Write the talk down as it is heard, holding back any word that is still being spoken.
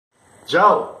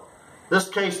Joe, this is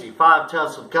Casey, 5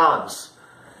 Tesla Guns.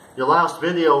 Your last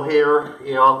video here,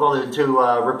 I'm going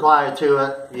to reply to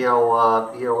it.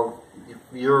 You're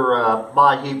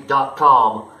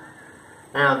myheap.com,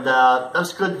 and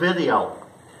that's a good video.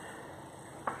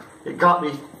 It got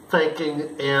me thinking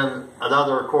in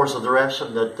another course of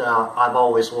direction that I've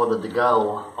always wanted to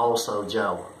go also,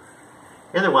 Joe.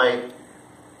 Anyway,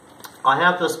 I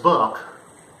have this book,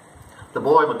 The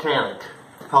Boy Mechanic,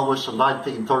 published in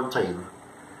 1913.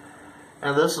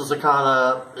 And this is the kind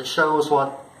of, it shows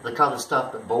what the kind of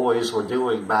stuff that boys were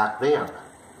doing back then.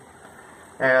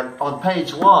 And on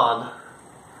page 1,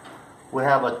 we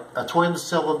have a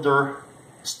twin-cylinder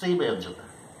steam engine.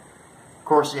 Of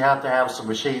course, you have to have some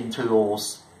machine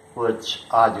tools, which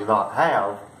I do not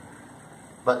have,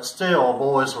 but still,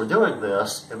 boys were doing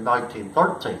this in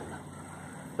 1913.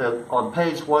 Then on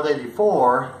page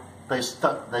 184,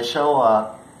 they show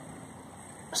a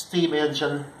steam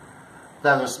engine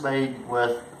that is made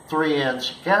with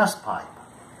 3-inch gas pipe.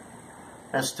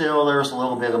 And still there's a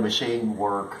little bit of machine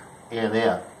work in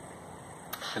it.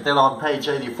 And then on page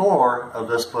 84 of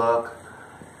this book,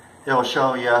 it'll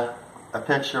show you a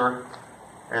picture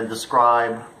and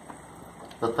describe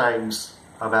the things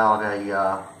about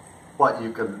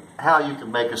how you can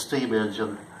make a steam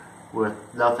engine with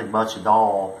nothing much at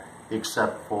all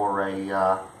except for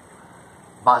a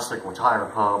bicycle tire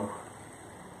pump.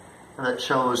 And it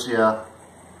shows you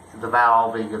the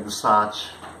valving and such,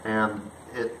 and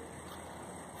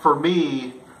for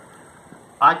me,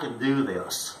 I can do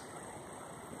this,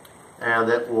 and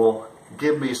it will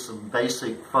give me some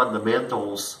basic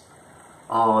fundamentals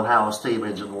on how a steam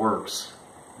engine works,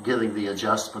 getting the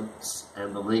adjustments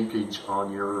and the linkage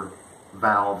on your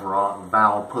valve rod,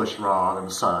 valve push rod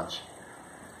and such.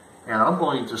 And I'm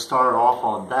going to start off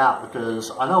on that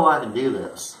because I know I can do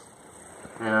this.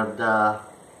 And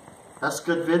that's a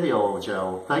good video,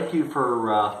 Joe. Thank you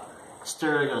for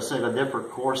steering us in a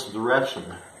different course of direction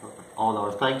on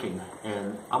our thinking.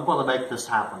 And I'm going to make this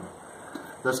happen.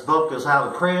 This book is out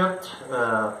of print.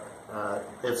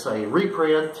 It's a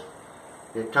reprint.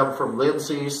 It comes from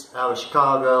Lindsay's out of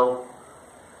Chicago.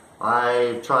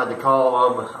 I tried to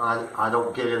call them. I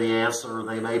don't get any answer.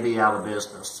 They may be out of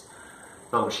business.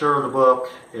 But I'm sure the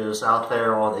book is out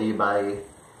there on eBay.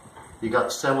 You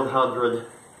got 700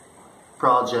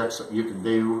 projects that you can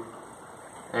do,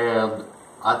 and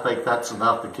I think that's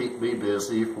enough to keep me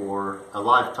busy for a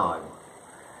lifetime.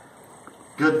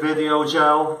 Good video,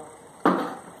 Joe.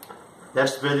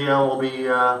 Next video will be,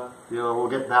 we'll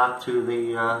get back to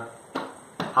the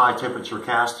high temperature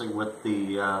casting with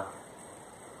the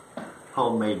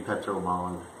homemade petrol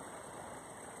bond.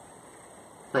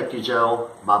 Thank you,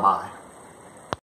 Joe. Bye-bye.